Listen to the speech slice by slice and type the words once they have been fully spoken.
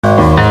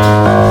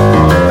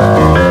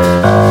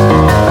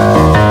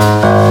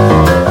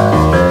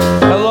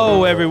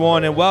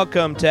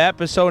welcome to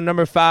episode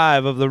number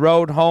 5 of the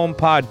Road Home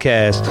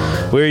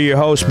Podcast. We're your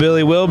host,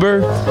 Billy Wilbur.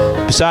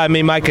 Beside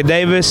me, Micah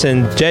Davis,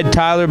 and Jed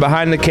Tyler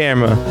behind the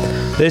camera.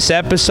 This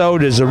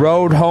episode is the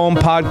Road Home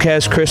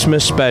Podcast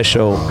Christmas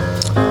special.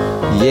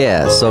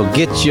 Yeah, so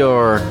get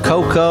your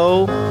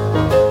cocoa,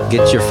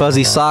 get your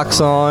fuzzy socks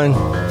on,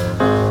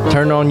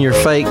 turn on your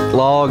fake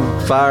log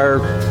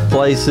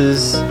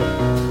fireplaces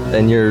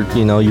and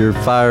your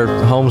fire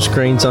home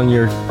screens on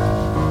your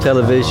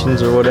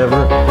televisions or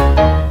whatever,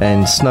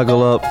 and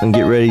snuggle up and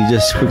get ready. We're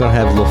gonna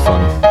have a little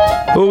fun.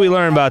 Who are we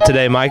learning about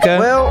today, Micah?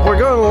 Well, we're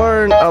gonna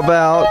learn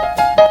about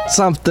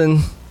something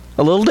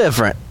a little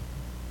different,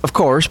 of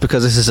course,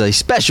 because this is a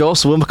special,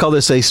 so we'll call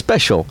this a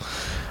special.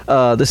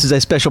 This is a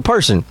special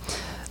person.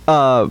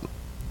 One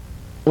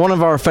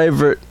of our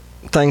favorite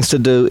things to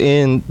do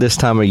in this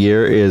time of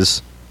year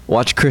is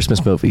watch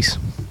Christmas movies,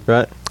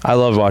 right? I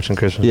love watching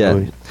Christmas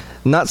movies.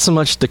 Not so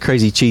much the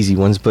crazy cheesy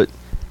ones, but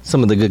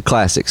some of the good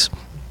classics.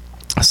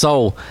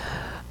 So,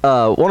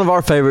 one of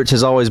our favorites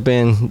has always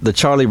been the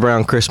Charlie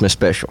Brown Christmas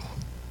special.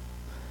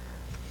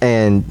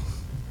 And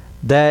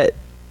that,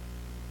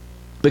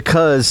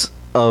 because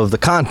of the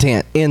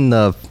content in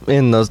the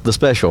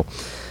special.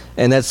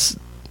 And it's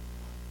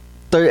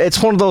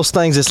one of those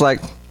things, it's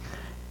like,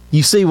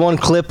 you see one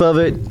clip of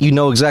it, you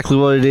know exactly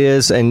what it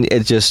is, and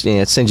it just,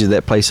 it sends you to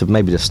that place of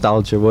maybe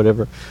nostalgia or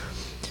whatever.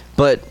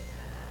 But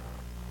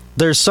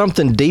there's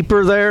something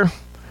deeper there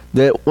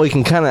that we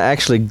can kind of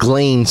actually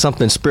glean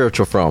something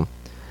spiritual from.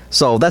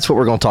 So that's what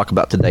we're going to talk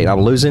about today.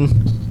 I'm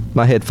losing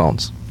my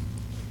headphones.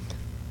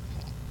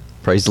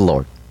 Praise the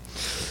Lord.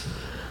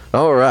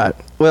 All right.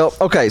 Well,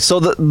 okay, so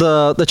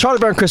the Charlie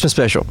Brown Christmas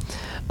special.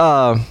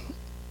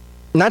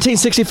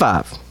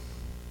 1965.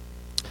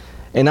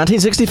 In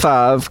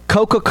 1965,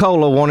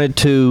 Coca-Cola wanted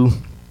to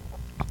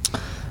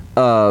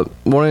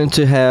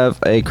have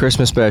a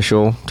Christmas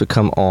special to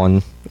come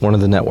on one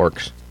of the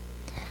networks.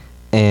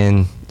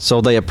 And so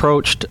they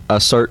approached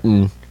a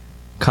certain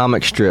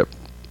comic strip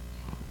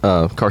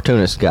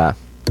cartoonist guy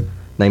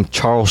named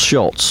Charles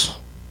Schulz.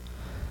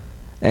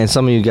 And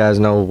some of you guys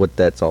know what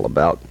that's all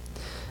about.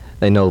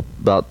 They know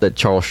about that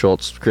Charles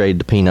Schulz created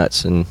the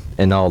Peanuts and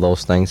all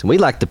those things. And we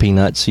like the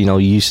Peanuts. You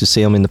used to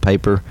see them in the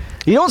paper.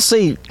 You don't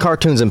see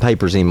cartoons in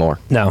papers anymore.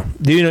 No.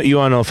 You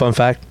want to know a fun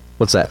fact?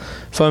 What's that?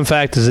 Fun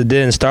fact is it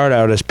didn't start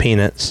out as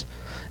Peanuts.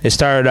 It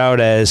started out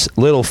as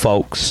Little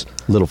Folks.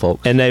 Little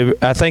Folks. And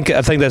I think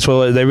that's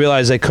what they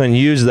realized they couldn't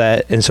use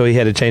that, and so he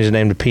had to change the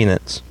name to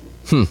Peanuts.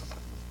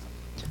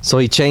 So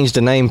he changed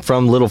the name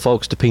from Little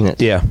Folks to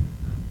Peanuts. Yeah.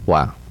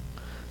 Wow.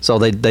 So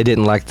they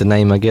didn't like the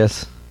name, I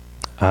guess.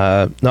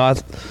 No, I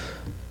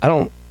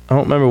don't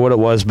remember what it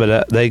was,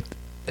 but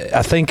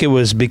I think it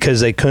was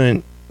because they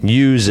couldn't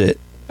use it.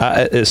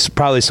 It's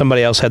probably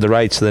somebody else had the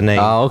rights to the name.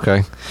 Oh,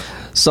 okay.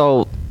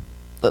 So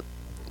with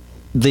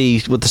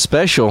the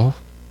special,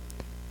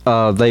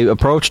 they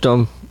approached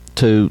them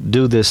to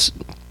do this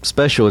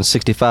special in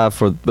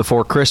 65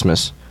 before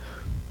Christmas,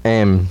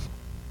 and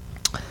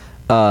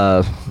it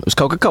was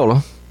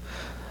Coca-Cola,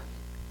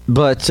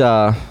 but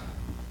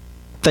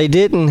they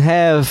didn't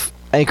have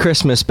a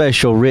Christmas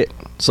special written,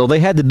 so they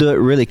had to do it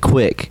really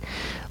quick.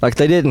 Like,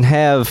 they didn't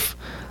have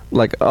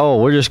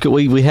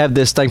we have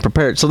this thing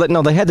prepared. So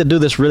they had to do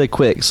this really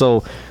quick.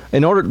 So the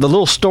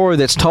little story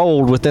that's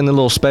told within the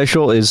little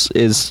special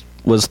was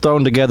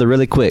thrown together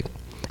really quick.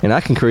 And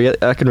I can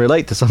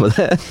relate to some of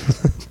that.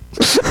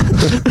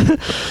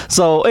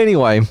 So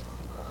anyway,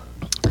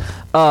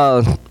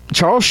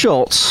 Charles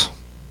Schulz,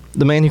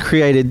 the man who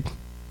created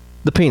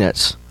the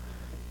Peanuts,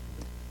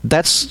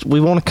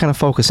 we want to kind of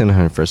focus in on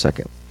him for a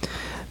second,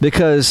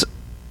 because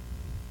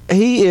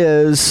he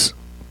is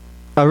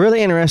a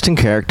really interesting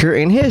character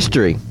in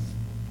history.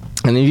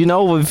 And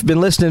we've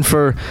been listening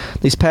for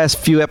these past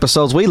few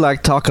episodes. We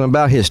like talking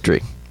about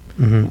history.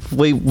 Mm-hmm.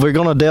 We're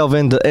going to delve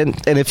into, and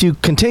if you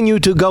continue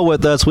to go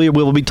with us, we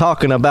will be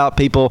talking about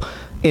people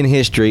in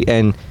history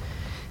and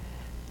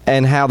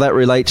how that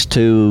relates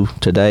to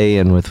today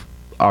and with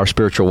our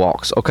spiritual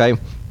walks, okay?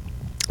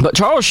 But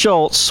Charles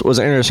Schulz was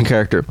an interesting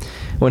character.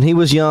 When he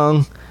was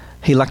young,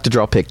 he liked to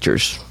draw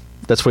pictures.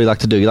 That's what he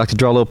liked to do. He liked to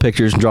draw little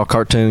pictures and draw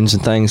cartoons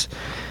and things.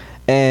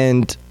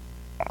 And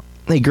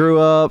he grew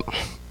up,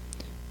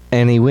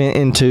 and he went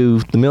into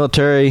the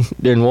military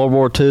during World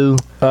War II.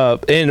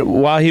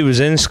 And while he was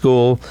in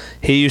school,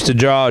 he used to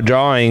draw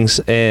drawings,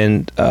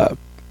 and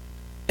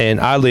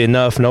oddly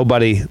enough,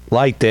 nobody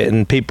liked it,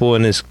 and people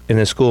in his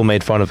school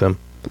made fun of him.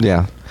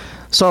 Yeah.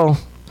 So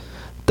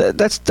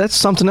that's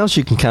something else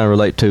you can kind of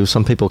relate to.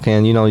 Some people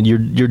can.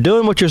 You're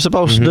doing what you're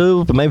supposed to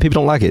do, but maybe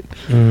people don't like it.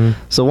 Mm-hmm.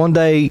 So one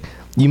day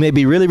you may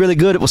be really, really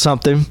good at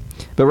something,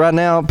 but right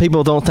now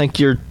people don't think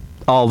you're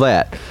all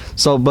that.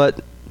 So,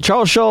 but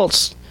Charles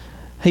Schulz,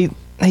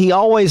 he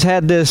always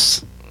had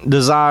this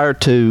desire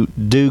to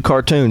do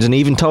cartoons, and he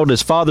even told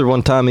his father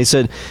one time, he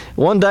said,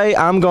 one day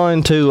I'm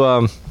going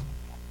to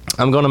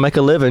make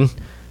a living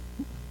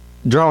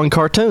drawing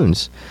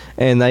cartoons.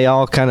 And they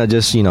all kind of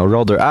just,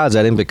 rolled their eyes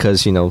at him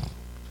because,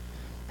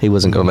 he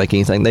wasn't going to make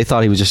anything. They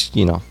thought he was just,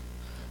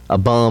 a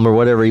bum or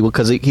whatever,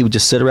 because he would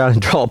just sit around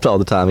and draw all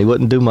the time. He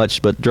wouldn't do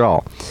much but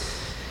draw.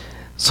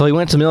 So he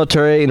went to the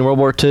military in World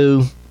War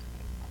II,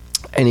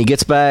 and he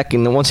gets back,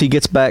 and once he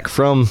gets back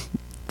from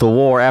the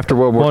war after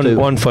World War II.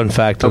 One fun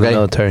fact of the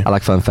military. I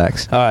like fun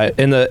facts. All right.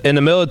 In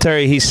the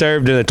military, he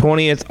served in the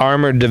 20th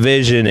Armored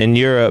Division in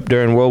Europe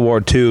during World War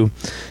II.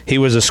 He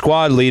was a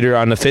squad leader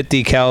on the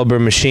 50 caliber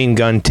machine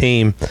gun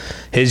team.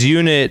 His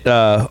unit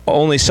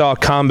only saw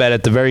combat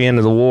at the very end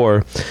of the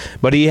war,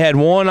 but he had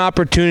one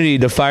opportunity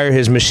to fire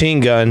his machine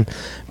gun,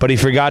 but he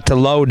forgot to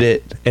load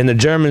it, and the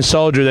German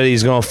soldier that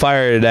he's going to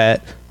fire it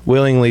at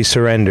willingly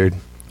surrendered.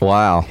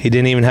 Wow. He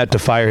didn't even have to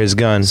fire his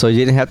gun. So he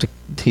didn't have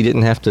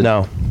to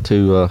no.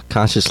 to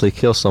consciously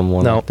kill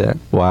someone like that.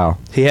 Wow.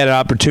 He had an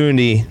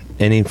opportunity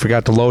and he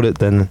forgot to load it,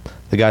 then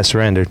the guy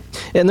surrendered.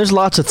 And there's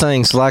lots of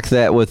things like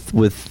that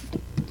with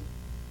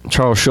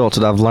Charles Schulz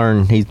that I've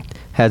learned. He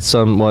had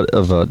somewhat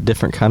of a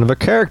different kind of a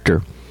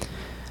character.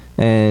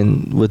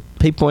 And with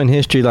people in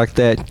history like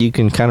that, you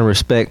can kind of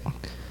respect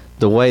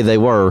the way they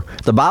were.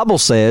 The Bible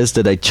says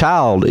that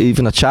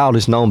even a child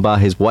is known by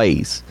his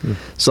ways.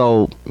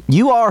 So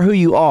you are who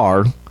you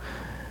are,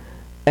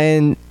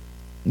 and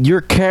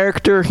your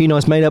character,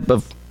 is made up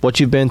of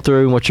what you've been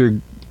through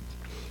and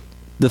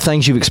the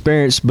things you've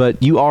experienced,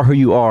 but you are who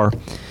you are.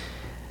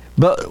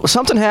 But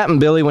something happened,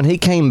 Billy, when he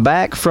came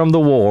back from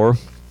the war,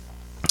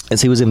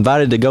 as he was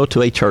invited to go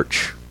to a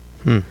church.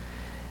 And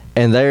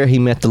there he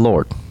met the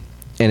Lord,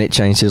 and it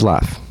changed his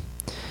life.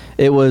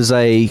 It was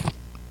a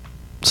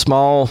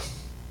small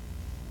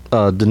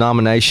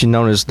denomination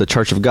known as the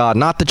Church of God.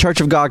 Not the Church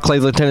of God,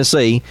 Cleveland,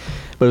 Tennessee,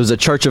 but it was the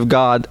Church of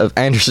God of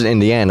Anderson,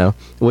 Indiana,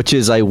 which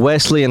is a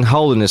Wesleyan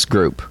holiness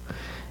group,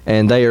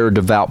 and they are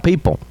devout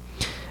people.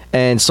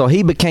 And so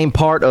he became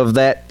part of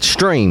that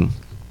stream,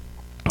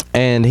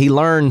 and he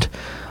learned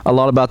a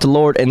lot about the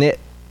Lord, and it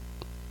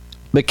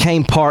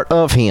became part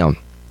of him.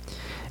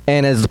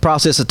 And as the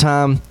process of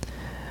time,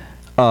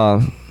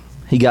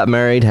 he got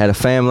married, had a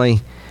family,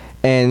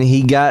 and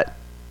he got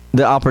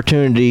the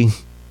opportunity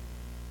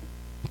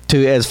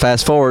to, as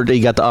fast forward, he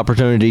got the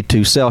opportunity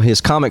to sell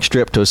his comic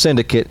strip to a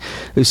syndicate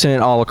who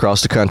sent it all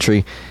across the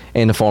country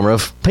in the form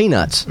of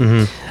peanuts.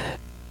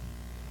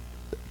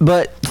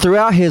 But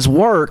throughout his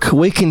work,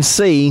 we can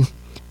see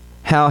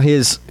how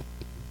his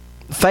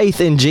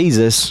faith in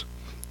Jesus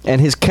and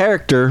his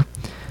character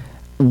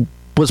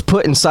was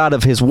put inside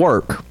of his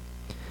work.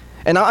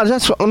 And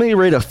let me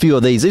read a few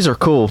of these. These are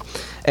cool.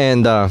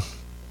 And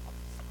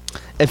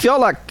if y'all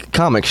like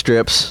comic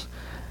strips,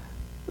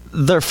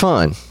 they're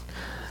fun.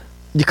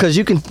 Because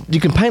you can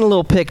paint a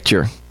little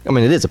picture. I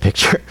mean, it is a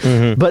picture.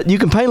 But you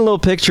can paint a little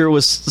picture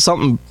with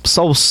something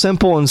so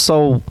simple and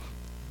so...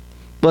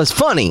 Well, it's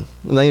funny.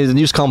 They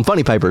used to call them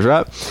funny papers,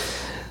 right?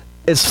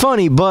 It's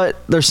funny, but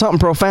there's something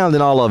profound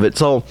in all of it.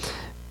 So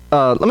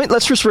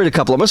let's just read a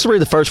couple of them. Let's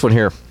read the first one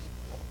here.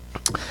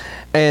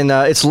 And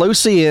it's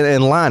Lucy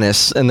and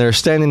Linus, and they're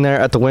standing there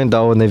at the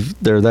window, and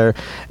they're there.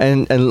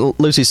 And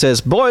Lucy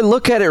says, "Boy,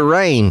 look at it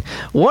rain.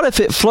 What if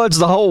it floods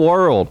the whole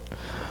world?"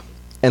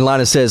 And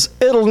Linus says,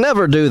 "It'll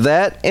never do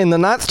that. In the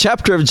 9th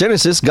chapter of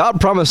Genesis, God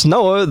promised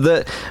Noah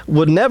that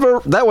would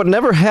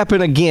never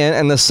happen again,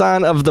 and the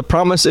sign of the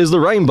promise is the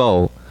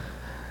rainbow."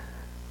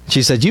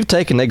 She said, "You've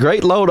taken a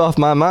great load off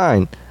my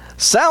mind."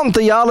 Sound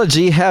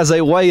theology has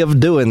a way of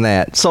doing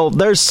that. So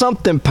there's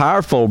something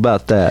powerful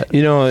about that.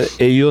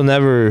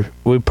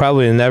 We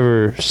probably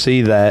never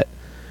see that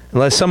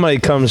unless somebody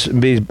comes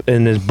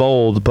and is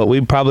bold, but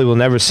we probably will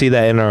never see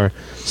that in our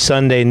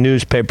Sunday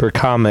newspaper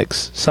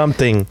comics.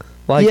 Something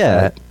like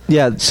that.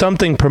 Yeah.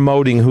 Something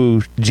promoting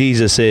who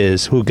Jesus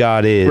is, who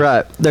God is.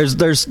 Right. There's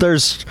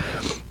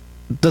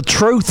the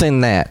truth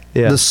in that.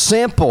 Yeah. The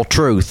simple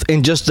truth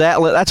in just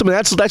that.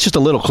 That's just a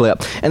little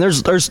clip. And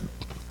there's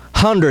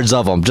hundreds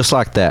of them just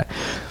like that.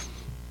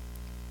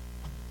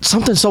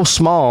 Something so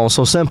small,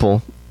 so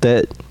simple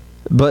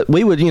but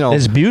we would,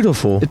 It's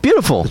beautiful. It's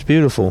beautiful. It's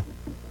beautiful.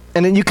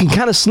 And then you can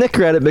kind of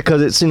snicker at it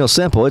because it's,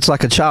 simple. It's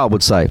like a child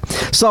would say.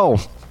 So,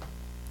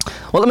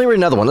 let me read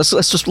another one. Let's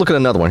just look at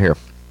another one here.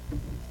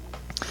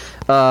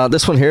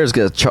 This one here is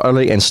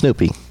Charlie and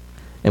Snoopy,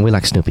 and we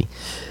like Snoopy.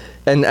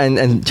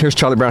 And here's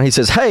Charlie Brown. He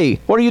says, "Hey,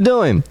 what are you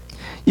doing?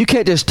 You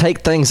can't just take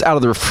things out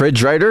of the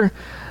refrigerator.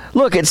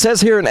 Look, it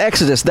says here in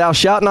Exodus, 'Thou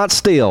shalt not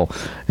steal.'"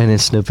 And then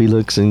Snoopy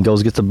looks and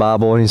goes get the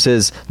Bible, and he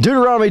says,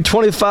 Deuteronomy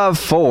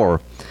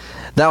 25:4,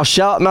 "Thou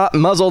shalt not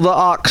muzzle the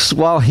ox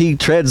while he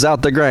treads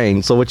out the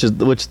grain." So which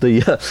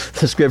the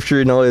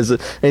scripture is.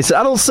 And he said,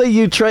 I don't see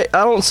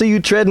you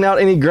treading out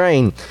any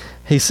grain."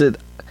 He said,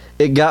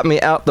 "It got me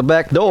out the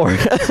back door."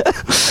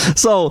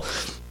 So,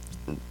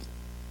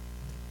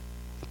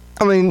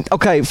 I mean,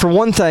 okay, for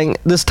one thing,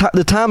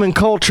 the time and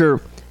culture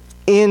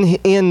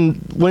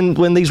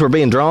when these were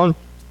being drawn,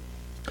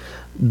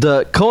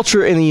 the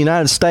culture in the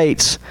United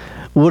States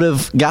would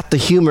have got the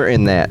humor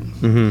in that.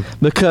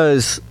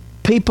 Because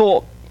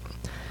people,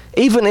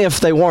 even if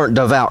they weren't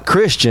devout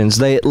Christians,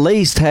 they at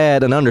least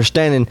had an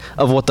understanding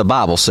of what the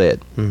Bible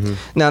said.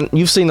 Now,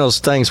 you've seen those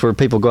things where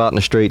people go out in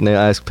the street and they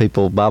ask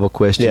people Bible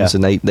questions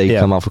and they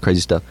come off with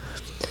crazy stuff.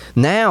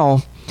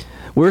 Now,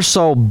 we're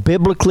so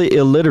biblically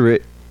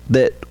illiterate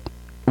that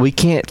we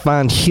can't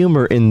find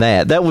humor in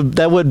that. That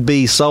would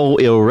be so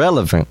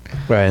irrelevant.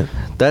 Right.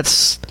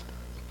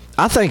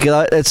 I think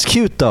it's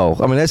cute though.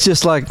 I mean, that's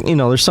just like,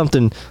 there's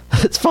something.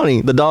 It's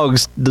funny. The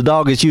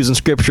dog is using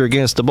scripture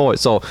against the boy.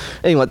 So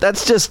anyway,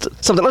 that's just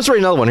something. Let's read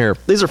another one here.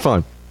 These are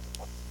fun.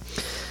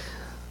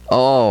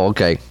 Oh,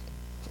 okay.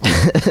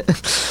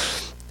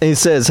 He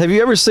says, "Have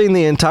you ever seen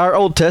the entire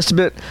Old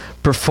Testament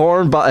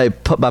performed by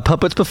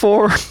puppets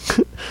before?"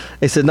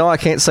 He said, "No, I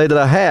can't say that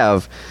I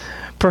have.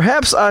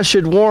 Perhaps I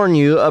should warn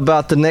you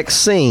about the next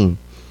scene."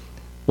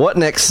 What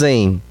next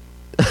scene?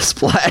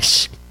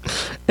 Splash.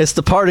 It's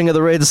the parting of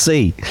the Red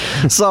Sea.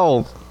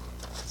 So,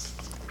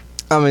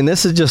 I mean,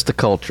 this is just the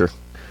culture.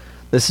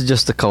 This is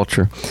just the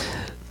culture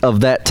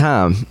of that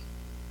time.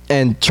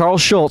 And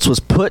Charles Schulz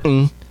was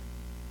putting,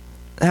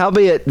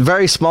 howbeit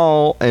very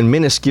small and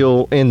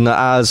minuscule in the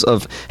eyes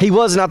of, he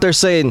wasn't out there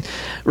saying,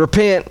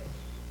 repent.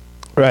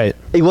 Right.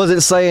 He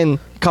wasn't saying,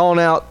 calling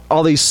out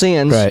all these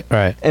sins.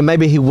 Right. And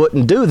maybe he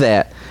wouldn't do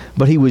that,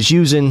 but he was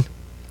using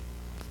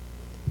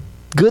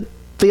good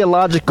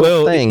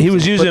theological things. He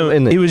was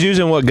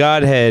using what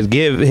God had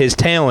give his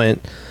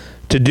talent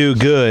to do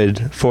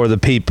good for the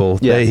people.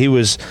 Yeah.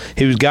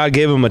 God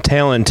gave him a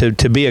talent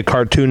to be a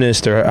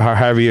cartoonist, or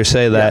however you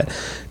say that,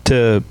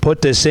 to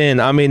put this in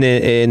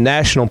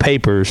national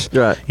papers,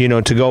 right,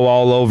 to go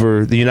all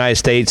over the United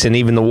States and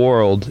even the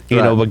world,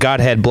 but God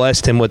had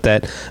blessed him with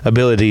that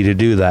ability to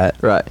do that.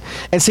 Right.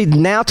 And see,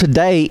 now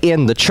today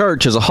in the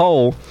church as a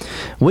whole,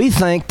 we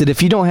think that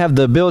if you don't have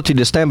the ability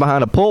to stand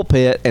behind a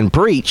pulpit and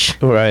preach,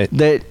 right,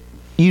 that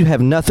you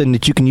have nothing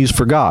that you can use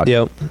for God.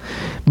 Yep.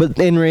 But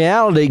in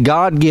reality,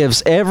 God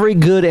gives every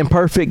good and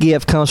perfect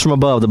gift comes from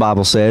above, the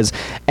Bible says,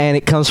 and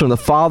it comes from the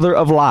Father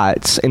of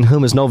lights, in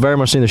whom is no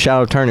variableness in the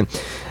shadow of turning.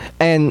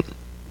 And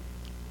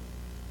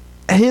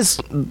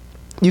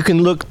you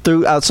can look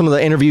throughout some of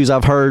the interviews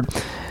I've heard,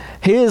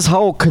 his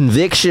whole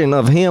conviction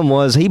of him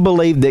was he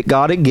believed that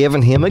God had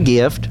given him a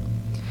gift,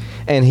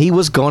 and he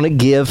was going to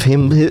give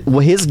him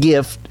his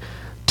gift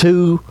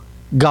to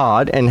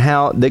God, and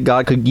how that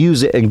God could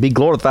use it and be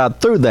glorified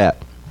through that.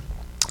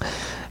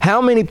 How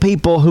many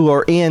people who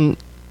are in,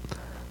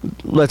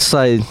 let's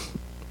say,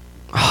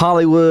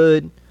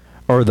 Hollywood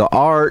or the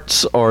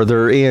arts, or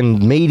they're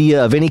in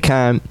media of any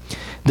kind,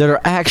 that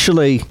are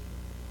actually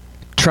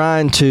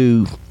trying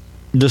to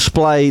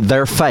display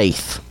their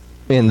faith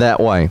in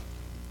that way?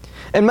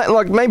 And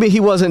like, maybe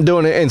he wasn't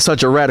doing it in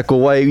such a radical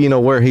way,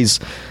 where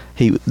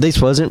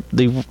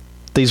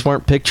these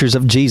weren't pictures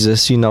of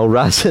Jesus,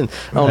 rising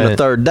on the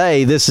third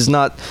day. This is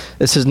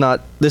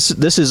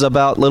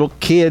about little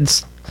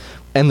kids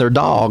and their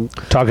dog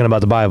talking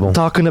about the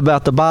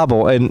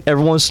Bible. And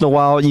every once in a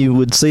while you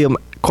would see them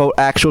quote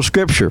actual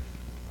scripture.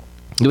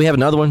 Do we have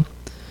another one?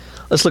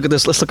 Let's look at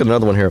this. Let's look at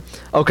another one here.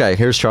 Okay,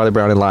 here's Charlie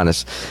Brown and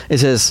Linus. It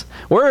says,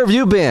 "Where have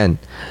you been?"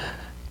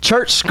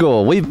 Church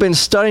school. We've been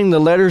studying the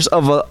letters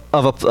of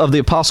the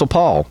Apostle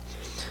Paul.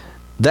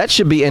 That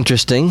should be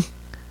interesting.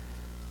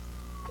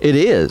 It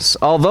is.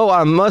 Although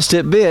I must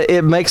admit,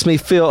 it makes me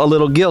feel a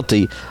little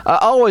guilty. I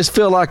always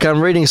feel like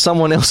I'm reading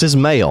someone else's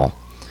mail.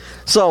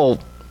 So,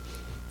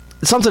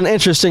 something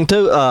interesting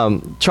too,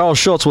 Charles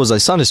Schulz was a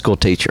Sunday school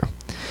teacher.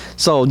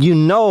 So,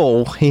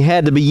 he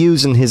had to be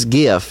using his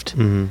gift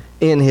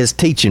in his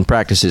teaching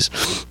practices.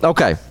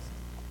 Okay.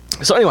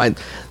 So anyway,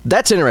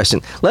 that's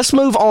interesting. Let's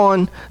move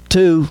on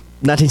to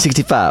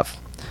 1965,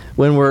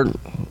 when we're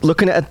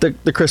looking at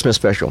the Christmas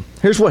special.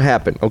 Here's what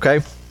happened, okay?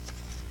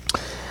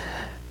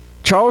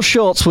 Charles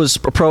Schulz was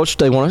approached.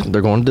 They're going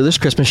to do this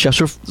Christmas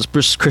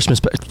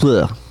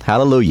special.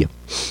 Hallelujah.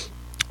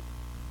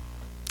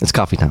 It's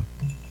coffee time.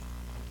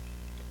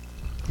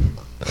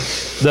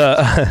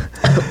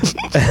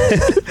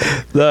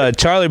 The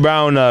Charlie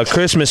Brown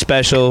Christmas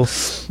special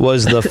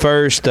was the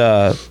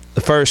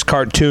first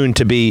cartoon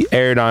to be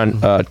aired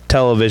on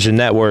television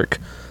network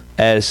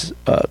as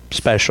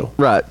special.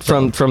 Right,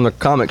 from the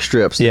comic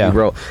strips that he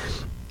wrote.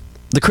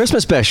 The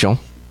Christmas special,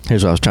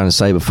 here's what I was trying to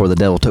say before the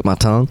devil took my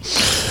tongue.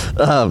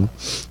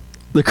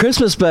 The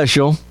Christmas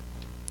special,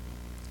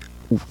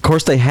 of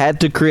course, they had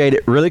to create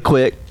it really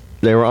quick.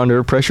 They were under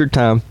a pressured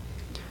time.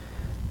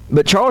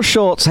 But Charles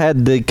Schulz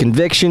had the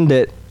conviction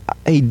that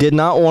he did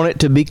not want it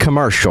to be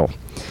commercial.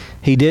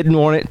 He didn't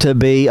want it to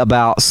be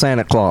about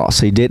Santa Claus.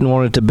 He didn't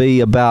want it to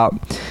be about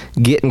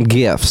getting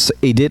gifts.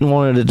 He didn't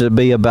want it to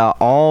be about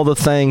all the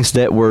things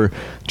that were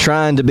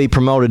trying to be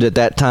promoted at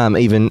that time,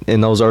 even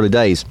in those early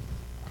days.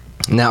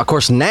 Now, of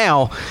course,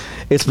 now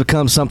it's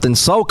become something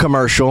so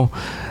commercial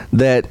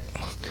that,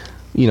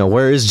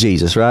 where is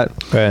Jesus, right?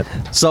 Right.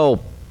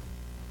 So,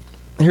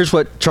 here's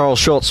what Charles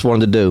Schulz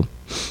wanted to do.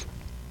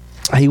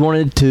 He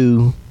wanted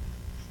to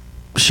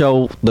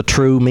show the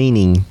true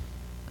meaning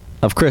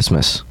of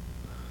Christmas.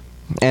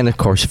 And, of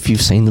course, if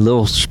you've seen the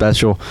little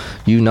special,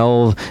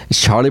 it's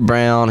Charlie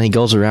Brown. He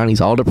goes around, he's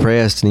all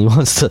depressed, and he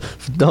wants to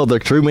know the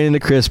true meaning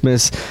of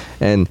Christmas.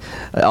 And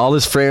all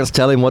his friends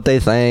tell him what they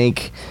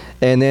think.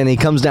 And then he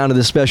comes down to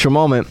this special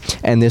moment.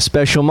 And this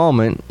special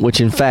moment, which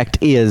in fact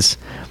is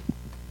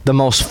the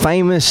most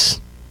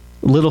famous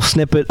little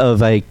snippet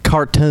of a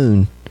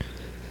cartoon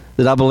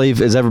that I believe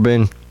has ever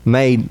been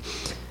made,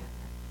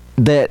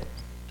 that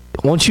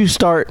once you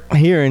start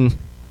hearing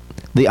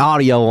the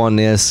audio on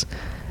this,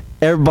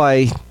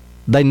 everybody,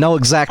 they know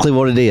exactly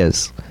what it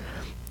is.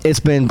 It's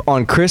been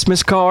on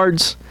Christmas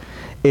cards.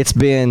 It's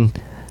been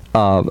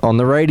on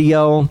the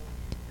radio.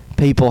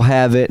 People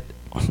have it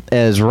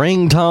as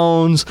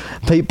ringtones.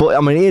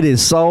 It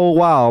is so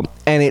wild.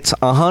 And it's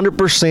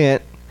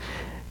 100%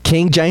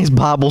 King James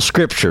Bible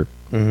scripture.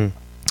 Mm-hmm.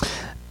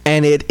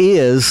 And it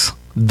is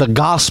the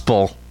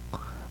gospel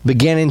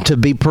beginning to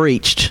be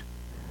preached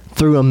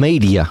through a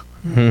media.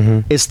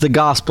 Mm-hmm. It's the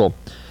gospel.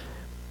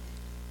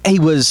 He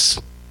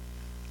was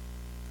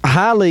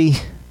highly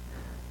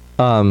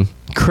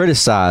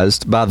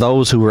criticized by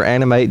those who were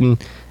animating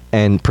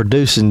and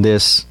producing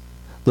this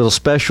little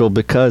special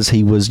because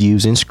he was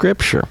using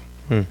scripture.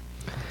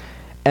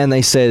 And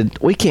they said,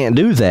 we can't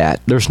do that.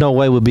 There's no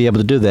way we'll be able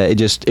to do that.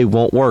 It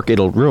won't work.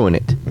 It'll ruin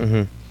it.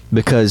 Mm-hmm.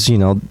 Because,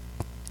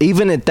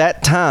 even at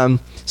that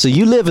time, so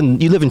you live in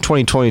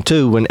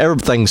 2022 when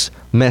everything's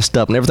messed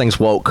up and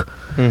everything's woke.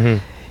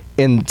 Mm-hmm.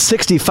 In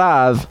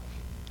 65,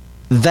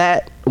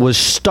 that was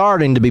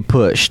starting to be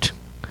pushed.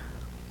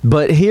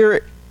 But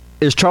here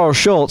is Charles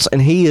Schulz,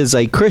 and he is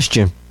a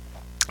Christian,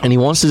 and he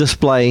wants to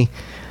display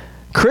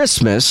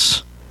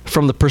Christmas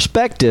from the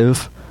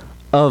perspective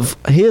of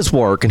his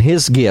work and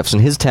his gifts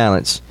and his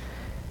talents.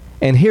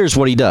 And here's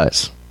what he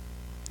does.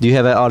 Do you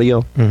have that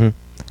audio? Mm-hmm.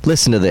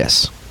 Listen to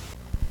this.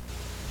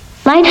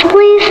 Lights,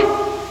 please.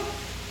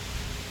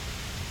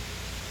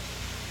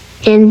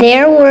 And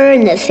there were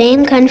in the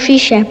same country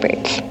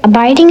shepherds,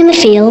 abiding in the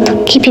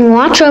field, keeping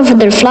watch over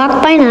their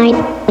flock by night.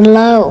 And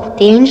lo,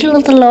 the angel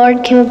of the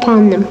Lord came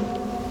upon them.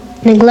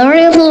 And the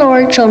glory of the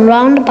Lord shone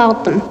round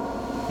about them.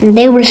 And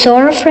they were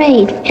sore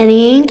afraid. And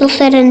the angel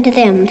said unto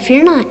them,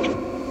 Fear not.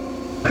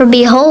 For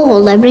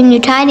behold, I bring you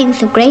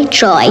tidings of great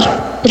joy,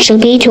 which shall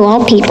be to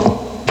all people.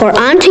 For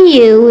unto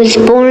you is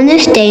born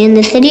this day in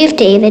the city of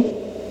David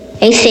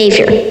a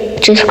Savior,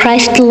 which is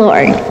Christ the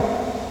Lord.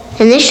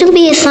 And this shall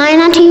be a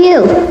sign unto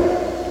you.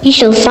 Ye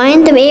shall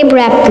find the babe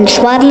wrapped in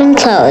swaddling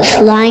clothes,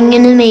 lying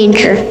in a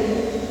manger.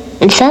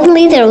 And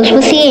suddenly there was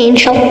with the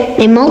angel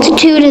a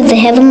multitude of the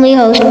heavenly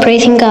host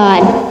praising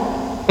God,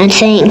 and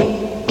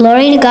saying,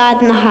 Glory to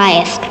God in the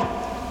highest,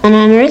 and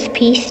on earth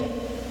peace,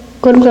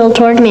 goodwill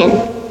toward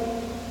men.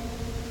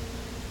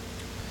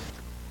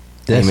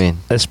 Amen.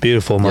 That's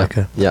beautiful,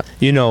 Micah. Yeah.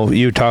 You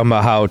were talking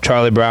about how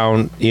Charlie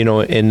Brown,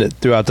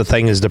 throughout the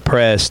thing is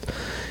depressed.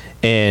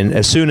 And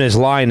as soon as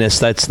Linus,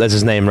 that's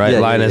his name, right? Yeah,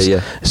 Linus.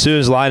 yeah. As soon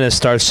as Linus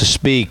starts to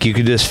speak, you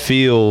could just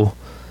feel,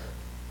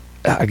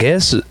 I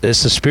guess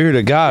it's the Spirit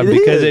of God,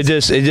 because it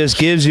just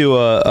gives you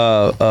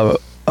a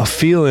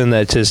feeling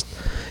that just,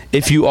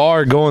 if you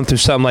are going through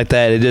something like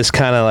that, it just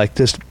kind of like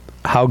just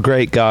how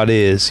great God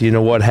is.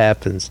 What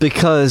happens.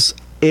 Because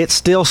it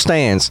still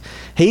stands.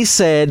 He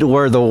said,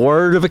 where the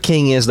word of a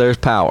king is, there's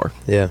power.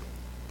 Yeah.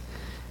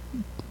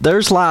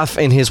 There's life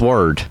in his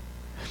word.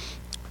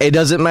 It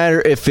doesn't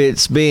matter if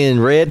it's being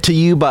read to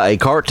you by a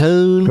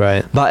cartoon,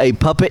 right, by a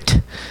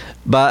puppet,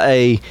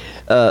 by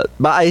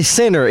a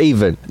sinner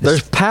even.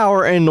 There's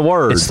power in the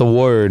word. It's the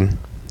word.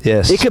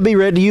 Yes. It could be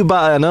read to you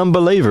by an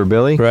unbeliever,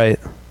 Billy. Right.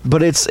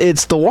 But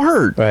it's the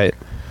word. Right.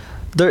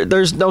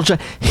 There's no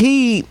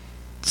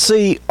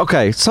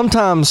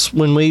sometimes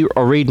when we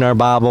are reading our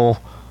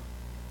Bible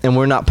and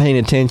we're not paying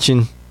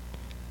attention,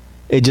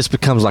 it just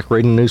becomes like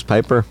reading a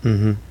newspaper.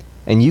 Mm-hmm.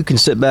 And you can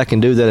sit back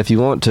and do that if you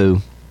want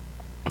to.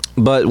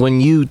 But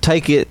when you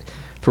take it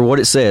for what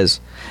it says,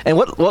 and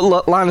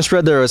what Linus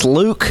read there is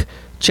Luke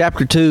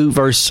chapter 2,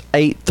 verse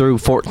 8 through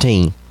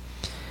 14.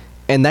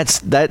 And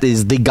that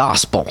is the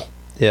gospel.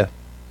 Yeah.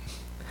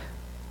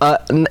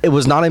 It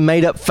was not a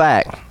made-up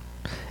fact.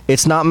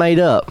 It's not made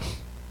up.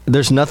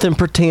 There's nothing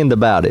pretend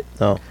about it.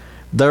 No.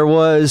 There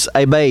was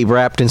a babe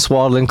wrapped in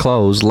swaddling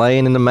clothes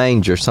laying in a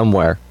manger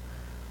somewhere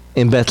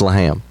in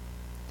Bethlehem.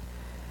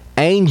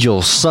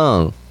 Angels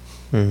sung.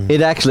 Mm-hmm.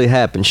 It actually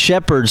happened.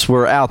 Shepherds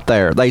were out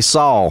there. They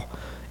saw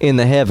in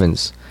the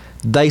heavens.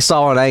 They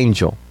saw an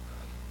angel.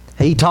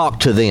 He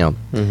talked to them.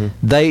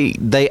 Mm-hmm.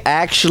 They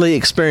actually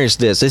experienced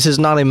this. This is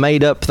not a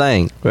made-up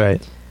thing.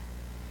 Right.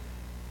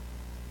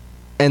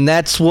 And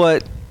that's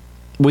what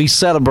we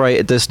celebrate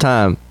at this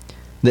time.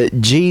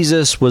 That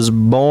Jesus was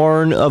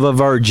born of a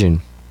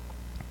virgin.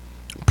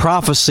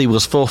 Prophecy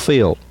was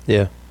fulfilled.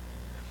 Yeah.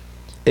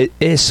 It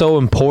is so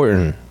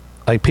important.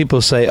 Like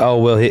people say, oh,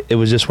 well, it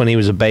was just when he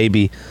was a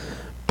baby.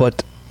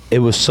 But it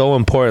was so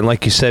important,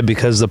 like you said,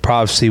 because the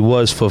prophecy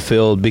was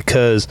fulfilled,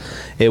 because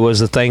it was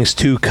the things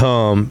to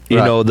come, you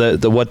know,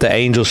 the what the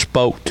angel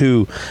spoke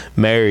to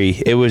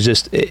Mary. It was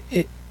just...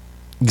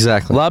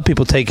 Exactly. A lot of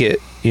people take it,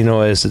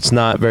 as it's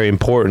not very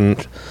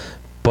important,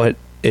 but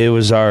it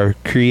was our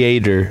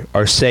Creator,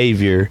 our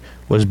Savior,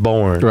 was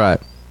born. Right.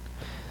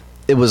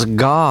 It was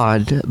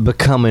God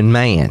becoming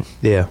man.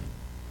 Yeah.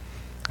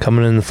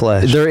 Coming in the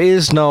flesh. There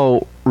is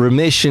no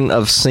remission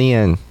of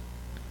sin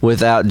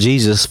without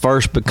Jesus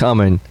first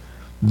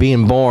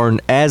being born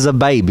as a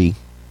baby.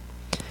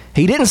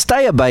 He didn't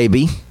stay a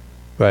baby.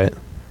 Right.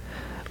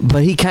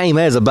 But he came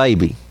as a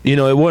baby. You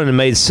know, it wouldn't have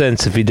made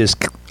sense if he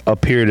just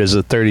appeared as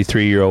a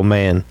 33-year-old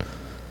man.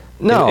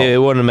 No. It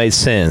wouldn't have made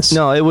sense.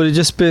 No, it would have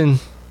just been...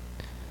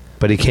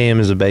 But he came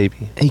as a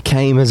baby. He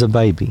came as a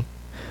baby.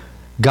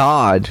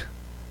 God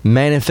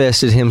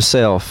manifested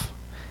himself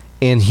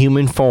in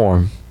human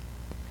form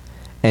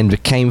and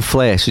became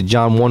flesh.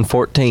 John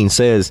 1:14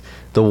 says,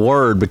 the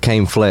Word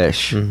became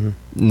flesh. Mm-hmm.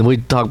 And we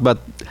talked about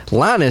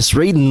Linus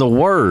reading the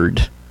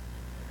Word.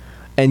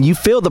 And you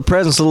feel the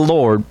presence of the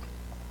Lord.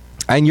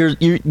 And you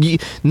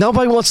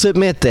nobody wants to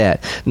admit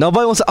that.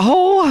 Nobody wants to,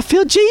 oh, I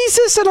feel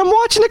Jesus and I'm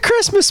watching a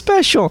Christmas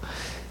special.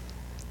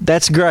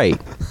 That's great.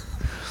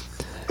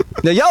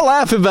 Now, y'all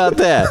laugh about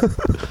that.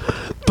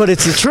 But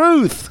it's the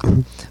truth.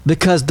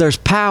 Because there's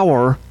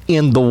power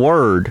in the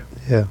Word.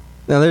 Yeah.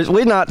 Now,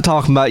 we're not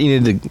talking about you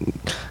need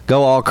to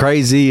go all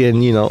crazy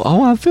and,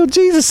 oh, I feel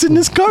Jesus in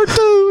this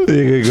cartoon.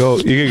 You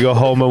could go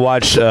home and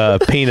watch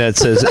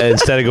Peanuts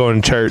instead of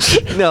going to church.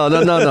 No.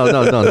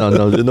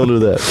 Don't do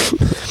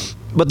that.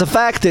 But the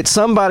fact that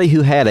somebody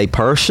who had a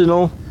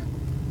personal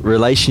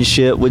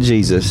relationship with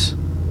Jesus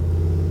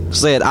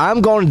said,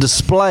 I'm going to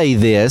display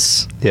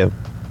this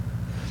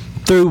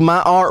through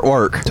my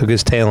artwork. Took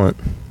his talent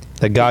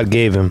that God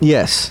gave him.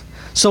 Yes.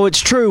 So it's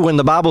true when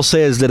the Bible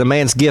says that a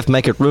man's gift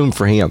maketh room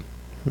for him.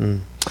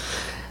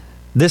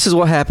 This is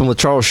what happened with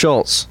Charles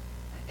Schulz.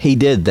 He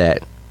did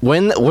that.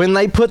 When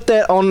they put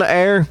that on the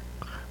air,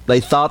 they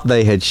thought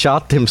they had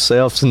shot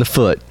themselves in the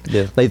foot.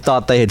 Yeah. They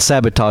thought they had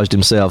sabotaged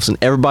themselves. And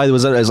everybody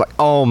was like,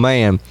 oh,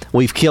 man,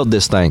 we've killed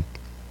this thing.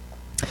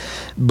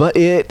 But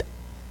it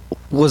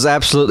was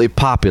absolutely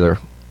popular.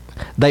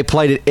 They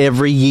played it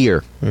every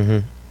year.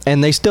 Mm-hmm.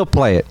 And they still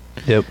play it.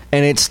 Yep.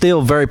 And it's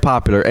still very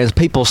popular, and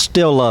people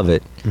still love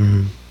it.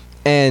 Mm-hmm.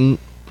 And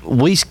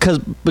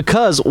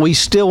because we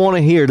still want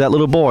to hear that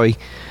little boy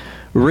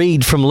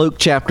read from Luke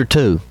chapter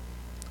 2.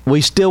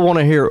 We still want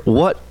to hear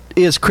what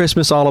is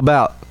Christmas all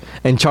about.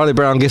 And Charlie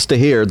Brown gets to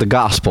hear the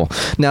gospel.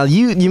 Now,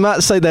 you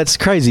might say that's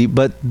crazy,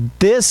 but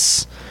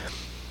this,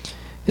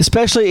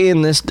 especially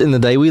in the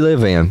day we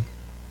live in,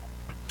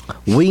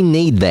 we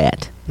need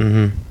that.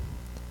 Mm-hmm.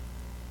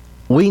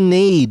 We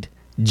need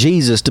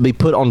Jesus to be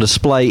put on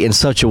display in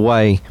such a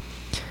way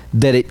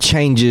that it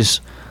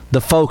changes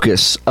the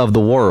focus of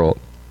the world.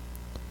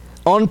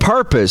 On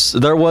purpose,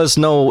 there was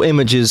no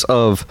images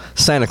of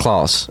Santa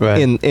Claus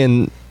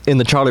in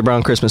the Charlie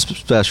Brown Christmas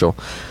special.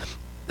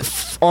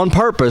 On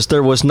purpose,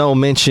 there was no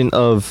mention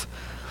of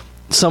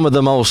some of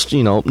the most,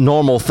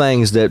 normal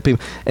things that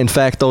people... In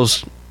fact,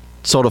 those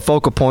sort of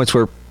focal points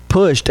were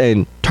pushed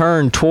and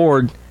turned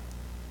toward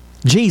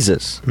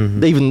Jesus.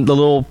 Mm-hmm. Even the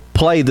little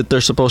play that they're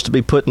supposed to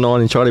be putting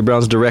on, and Charlie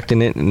Brown's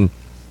directing it, and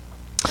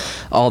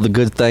all the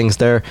good things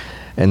there.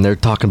 And they're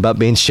talking about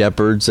being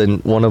shepherds,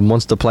 and one of them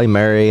wants to play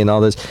Mary and all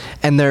this.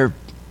 And they're,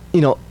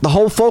 the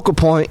whole focal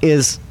point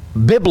is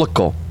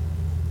biblical.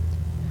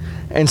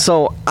 And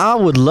so I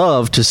would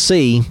love to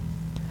see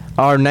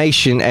our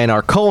nation and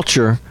our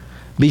culture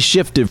be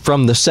shifted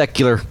from the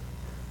secular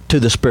to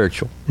the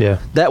spiritual. Yeah.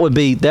 That would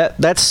be,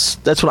 that's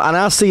what, and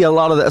I see a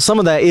lot of that. Some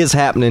of that is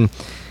happening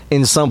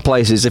in some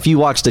places. If you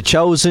watch The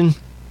Chosen,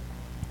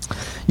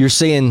 you're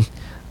seeing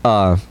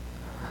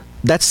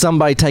that's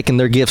somebody taking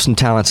their gifts and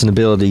talents and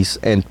abilities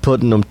and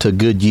putting them to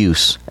good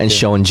use and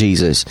showing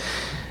Jesus.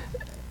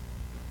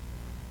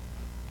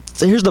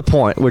 So here's the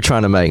point we're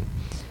trying to make.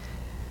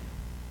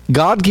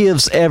 God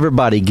gives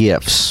everybody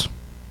gifts,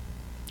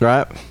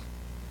 right?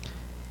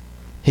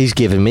 He's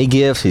given me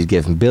gifts. He's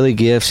given Billy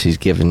gifts. He's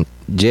given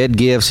Jed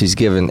gifts. He's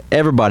given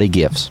everybody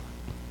gifts.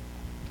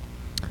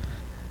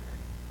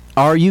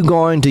 Are you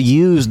going to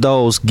use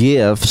those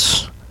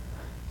gifts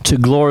to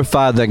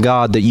glorify the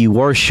God that you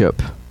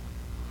worship?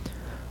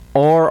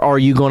 Or are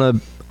you going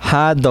to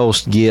hide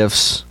those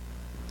gifts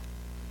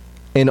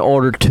in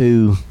order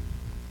to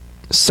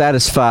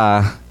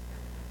satisfy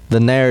the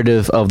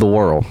narrative of the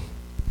world?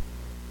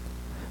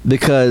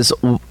 Because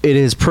it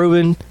is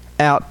proven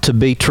out to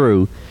be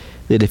true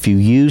that if you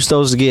use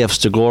those gifts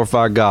to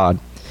glorify God,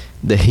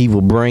 that He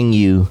will bring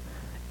you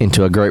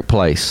into a great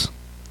place.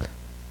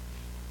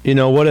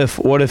 What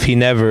if he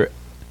never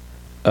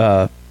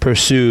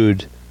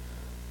pursued,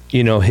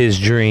 his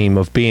dream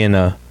of being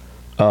a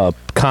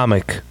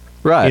comic,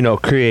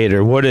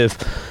 creator? What if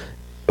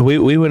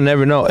we would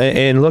never know?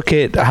 And look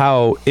at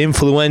how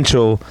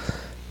influential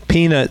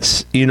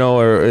Peanuts,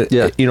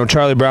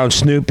 Charlie Brown,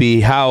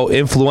 Snoopy, how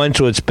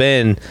influential it's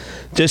been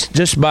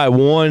just by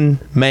one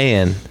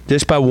man,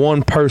 just by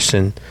one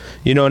person,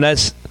 and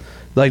that's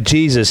like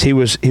Jesus. He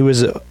was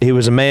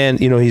a man,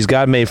 he's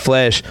God made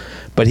flesh,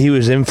 but he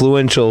was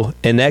influential,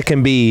 and that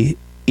can be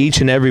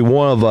each and every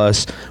one of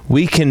us.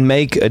 We can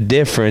make a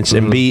difference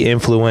and be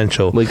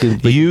influential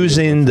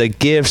using the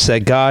gifts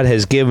that God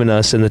has given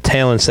us and the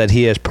talents that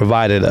He has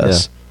provided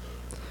us.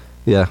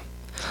 Yeah.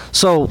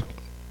 So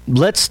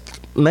let's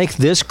make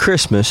this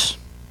Christmas,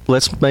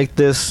 let's make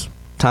this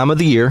time of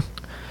the year,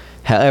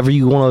 however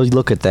you want to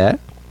look at that,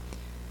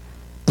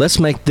 let's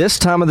make this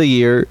time of the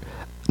year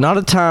not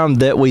a time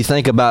that we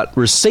think about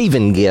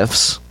receiving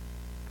gifts,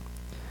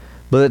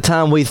 By the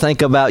time we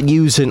think about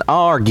using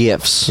our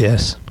gifts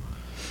Yes.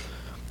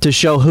 to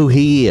show who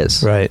He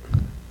is, Right.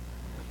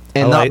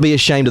 and not be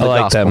ashamed of the I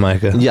like gospel. that,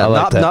 Micah. Yeah, I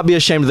like that. not be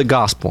ashamed of the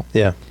gospel.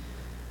 Yeah.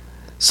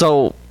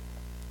 So,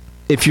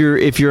 if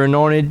you're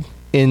anointed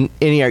in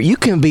any area, you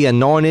can be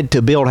anointed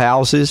to build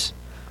houses.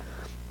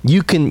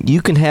 You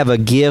can have a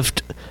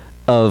gift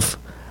of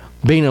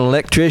being an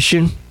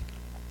electrician.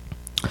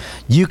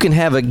 You can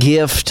have a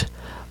gift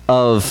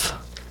of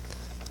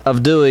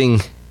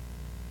doing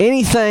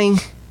anything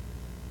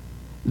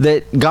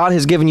that God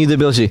has given you the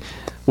ability.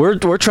 We're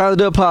trying to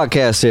do a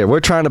podcast here. We're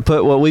trying to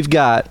put what we've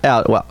got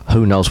out. Well,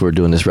 who knows if we're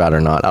doing this right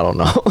or not? I don't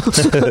know.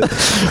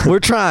 We're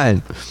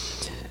trying.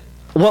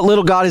 What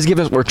little God has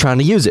given us, we're trying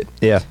to use it.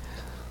 Yeah.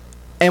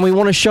 And we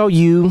want to show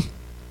you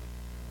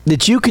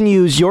that you can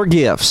use your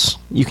gifts,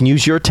 you can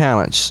use your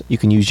talents, you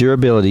can use your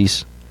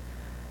abilities,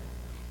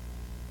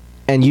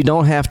 and you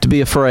don't have to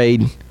be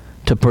afraid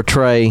to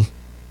portray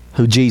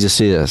who Jesus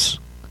is.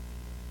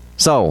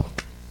 So,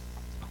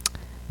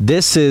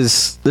 this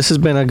has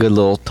been a good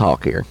little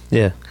talk here.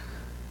 Yeah.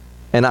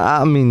 And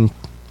I mean,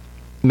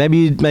 maybe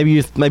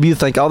you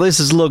think, oh, this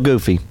is a little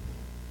goofy.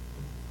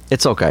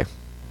 It's okay.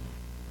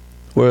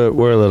 We're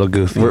a little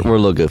goofy. We're a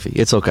little goofy.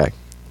 It's okay.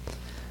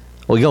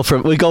 We go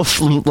from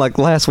like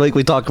last week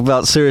we talked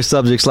about serious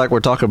subjects like we're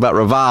talking about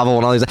revival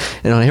and all these,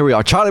 and here we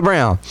are, Charlie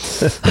Brown.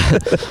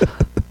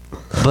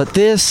 But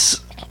this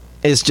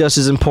is just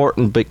as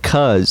important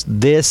because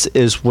this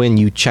is when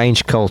you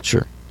change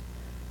culture.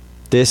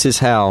 This is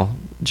how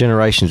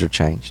generations are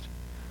changed.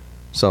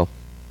 So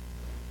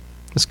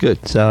that's good.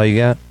 That's all you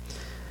got?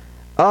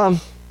 I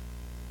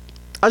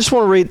just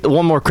want to read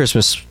one more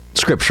Christmas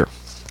scripture.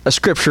 A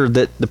scripture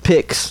that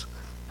depicts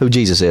who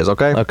Jesus is,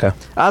 okay? Okay.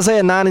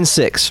 Isaiah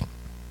 9:6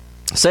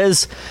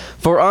 says,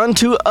 "For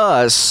unto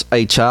us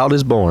a child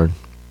is born,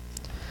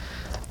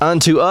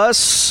 unto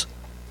us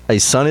a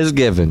son is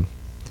given,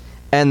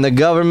 and the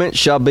government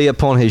shall be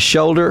upon his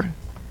shoulder,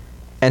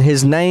 and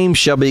his name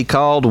shall be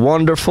called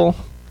Wonderful,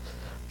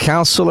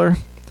 Counselor,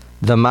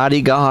 the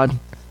Mighty God,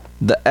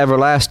 the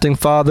Everlasting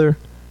Father,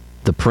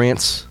 the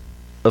Prince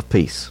of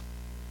Peace."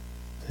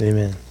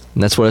 Amen.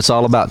 And that's what it's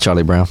all about,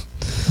 Charlie Brown.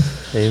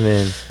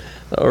 Amen.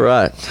 All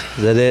right.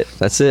 Is that it?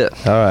 That's it.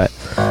 All right.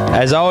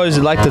 As always,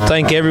 I'd like to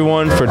thank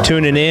everyone for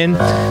tuning in.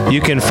 You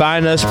can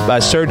find us by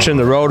searching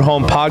the Road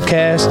Home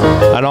Podcast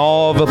on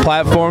all of the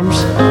platforms.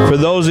 For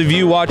those of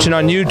you watching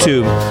on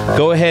YouTube,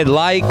 go ahead,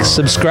 like,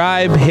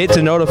 subscribe, hit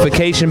the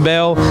notification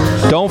bell.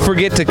 Don't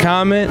forget to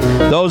comment.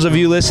 Those of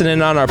you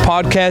listening on our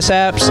podcast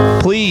apps,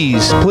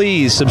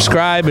 please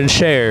subscribe and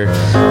share.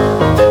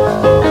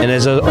 And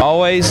as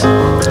always,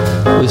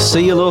 We'll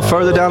see you a little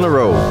further down the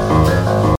road.